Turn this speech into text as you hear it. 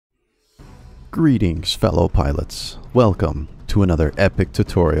Greetings, fellow pilots. Welcome to another epic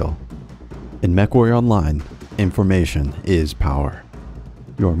tutorial. In MechWarrior Online, information is power.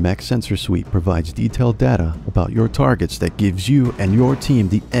 Your mech sensor suite provides detailed data about your targets that gives you and your team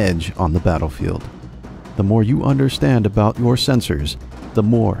the edge on the battlefield. The more you understand about your sensors, the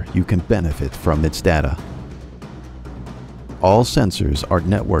more you can benefit from its data. All sensors are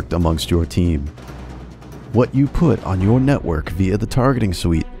networked amongst your team. What you put on your network via the targeting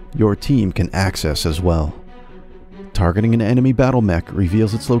suite, your team can access as well. Targeting an enemy battlemech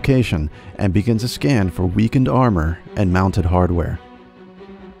reveals its location and begins a scan for weakened armor and mounted hardware.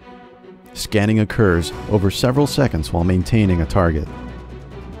 Scanning occurs over several seconds while maintaining a target.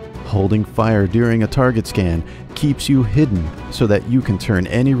 Holding fire during a target scan keeps you hidden so that you can turn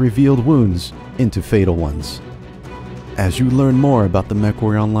any revealed wounds into fatal ones. As you learn more about the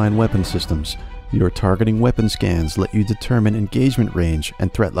MechWarrior Online weapon systems, your targeting weapon scans let you determine engagement range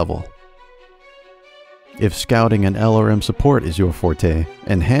and threat level. If scouting and LRM support is your forte,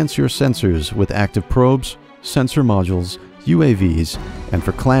 enhance your sensors with active probes, sensor modules, UAVs, and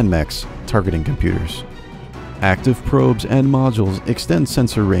for clan mechs, targeting computers. Active probes and modules extend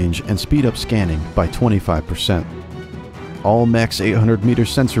sensor range and speed up scanning by 25%. All mech's 800 meter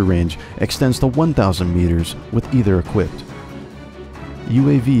sensor range extends to 1,000 meters with either equipped.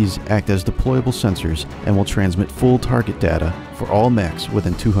 UAVs act as deployable sensors and will transmit full target data for all mechs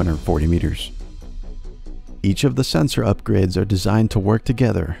within 240 meters. Each of the sensor upgrades are designed to work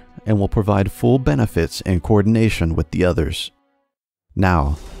together and will provide full benefits in coordination with the others.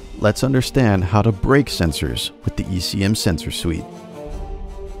 Now, let's understand how to break sensors with the ECM sensor suite.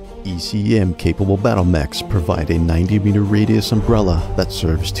 ECM capable battlemechs provide a 90-meter radius umbrella that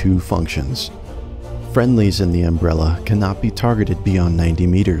serves two functions. Friendlies in the umbrella cannot be targeted beyond 90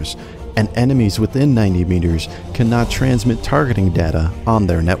 meters, and enemies within 90 meters cannot transmit targeting data on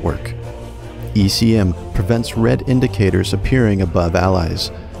their network. ECM prevents red indicators appearing above allies.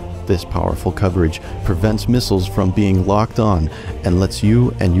 This powerful coverage prevents missiles from being locked on and lets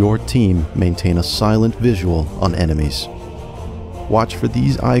you and your team maintain a silent visual on enemies. Watch for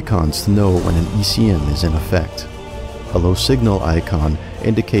these icons to know when an ECM is in effect. A low signal icon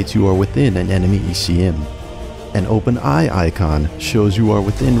indicates you are within an enemy ECM. An open eye icon shows you are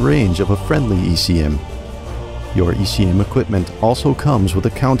within range of a friendly ECM. Your ECM equipment also comes with a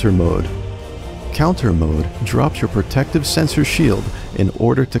counter mode. Counter mode drops your protective sensor shield in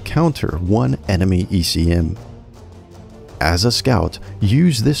order to counter one enemy ECM. As a scout,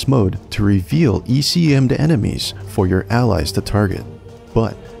 use this mode to reveal ECM'd enemies for your allies to target.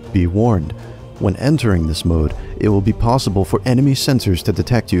 But be warned, when entering this mode, it will be possible for enemy sensors to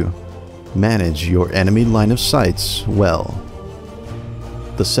detect you. Manage your enemy line of sights well.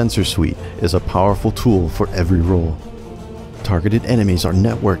 The sensor suite is a powerful tool for every role. Targeted enemies are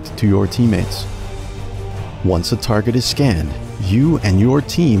networked to your teammates. Once a target is scanned, you and your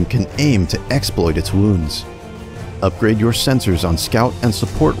team can aim to exploit its wounds. Upgrade your sensors on scout and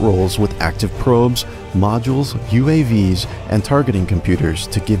support roles with active probes, modules, UAVs, and targeting computers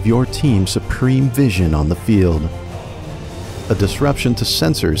to give your team supreme vision on the field. A disruption to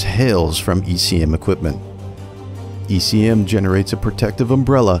sensors hails from ECM equipment. ECM generates a protective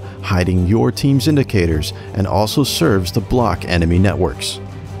umbrella hiding your team's indicators and also serves to block enemy networks.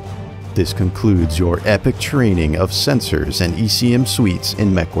 This concludes your epic training of sensors and ECM suites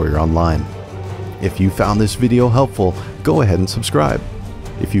in MechWarrior Online. If you found this video helpful, go ahead and subscribe.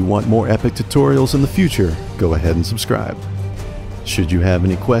 If you want more epic tutorials in the future, go ahead and subscribe. Should you have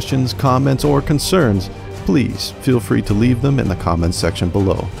any questions, comments, or concerns, please feel free to leave them in the comments section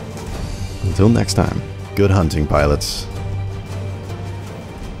below. Until next time, good hunting, pilots.